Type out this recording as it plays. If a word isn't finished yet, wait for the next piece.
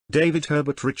David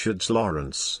Herbert Richards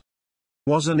Lawrence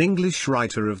was an English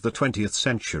writer of the 20th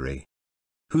century,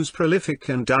 whose prolific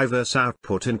and diverse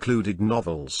output included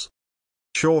novels,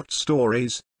 short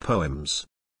stories, poems,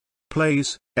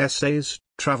 plays, essays,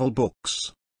 travel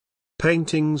books,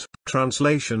 paintings,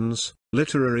 translations,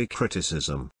 literary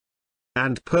criticism,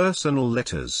 and personal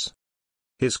letters.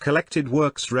 His collected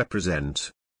works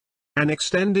represent an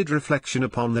extended reflection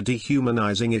upon the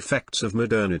dehumanizing effects of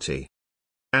modernity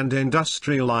and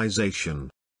industrialization.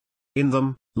 In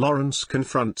them, Lawrence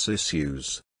confronts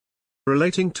issues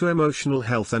relating to emotional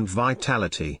health and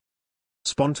vitality,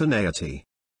 spontaneity,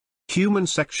 human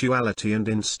sexuality and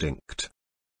instinct.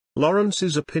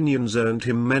 Lawrence's opinions earned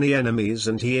him many enemies,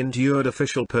 and he endured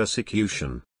official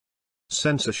persecution,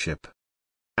 censorship,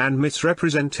 and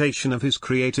misrepresentation of his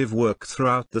creative work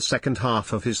throughout the second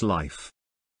half of his life,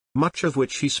 much of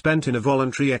which he spent in a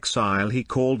voluntary exile he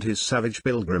called his savage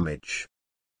pilgrimage.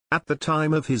 At the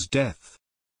time of his death,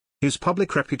 his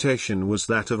public reputation was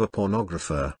that of a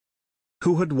pornographer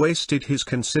who had wasted his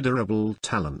considerable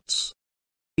talents.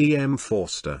 E.M.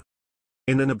 Forster,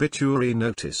 in an obituary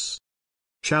notice,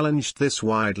 challenged this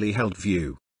widely held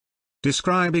view,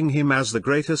 describing him as the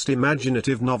greatest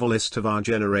imaginative novelist of our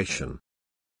generation.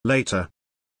 Later,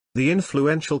 the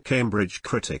influential Cambridge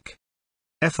critic,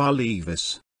 F.R.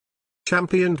 Leavis,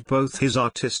 championed both his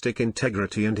artistic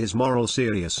integrity and his moral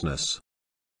seriousness,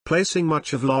 placing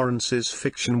much of Lawrence's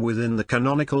fiction within the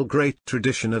canonical great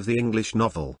tradition of the English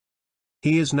novel.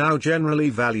 He is now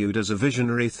generally valued as a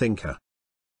visionary thinker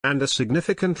and a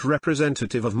significant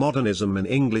representative of modernism in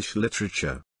English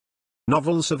literature.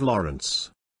 Novels of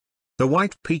Lawrence: The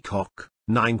White Peacock,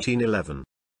 1911.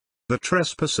 The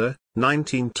Trespasser,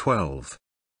 1912.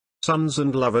 Sons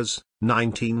and Lovers,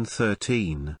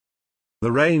 1913.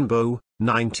 The Rainbow,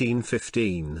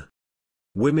 1915.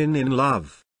 Women in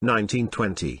Love,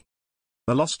 1920.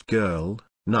 The Lost Girl,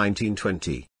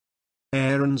 1920.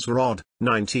 Aaron's Rod,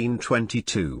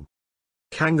 1922.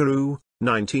 Kangaroo,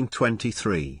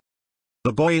 1923.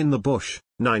 The Boy in the Bush,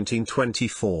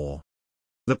 1924.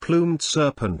 The Plumed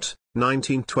Serpent,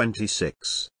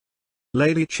 1926.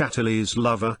 Lady Chatterley's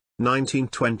Lover,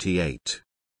 1928.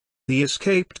 The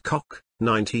Escaped Cock,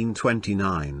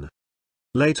 1929.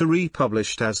 Later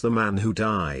republished as The Man Who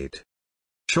Died.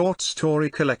 Short story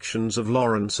collections of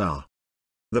Lawrence are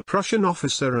The Prussian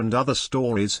Officer and Other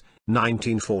Stories,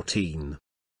 1914.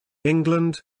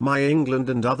 England, My England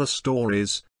and Other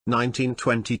Stories,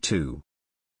 1922.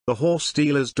 The Horse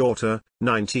Dealer's Daughter,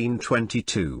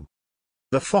 1922.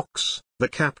 The Fox, the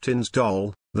Captain's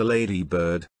Doll, The Lady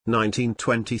Bird,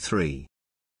 1923.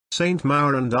 Saint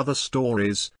Maur and Other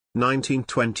Stories,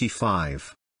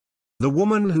 1925. The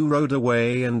Woman Who Rode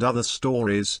Away and Other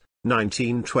Stories,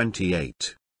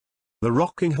 1928. The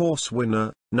Rocking Horse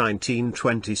Winner,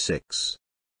 1926.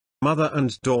 Mother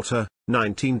and Daughter,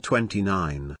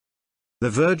 1929. The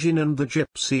Virgin and the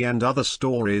Gypsy and Other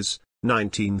Stories,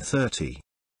 1930.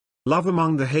 Love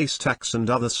Among the Haystacks and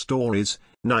Other Stories,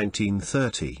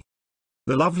 1930.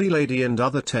 The Lovely Lady and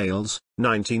Other Tales,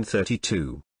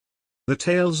 1932. The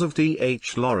Tales of D.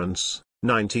 H. Lawrence,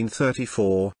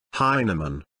 1934,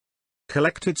 Heinemann.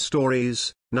 Collected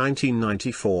Stories,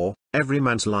 1994,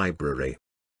 Everyman's Library.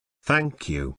 Thank you.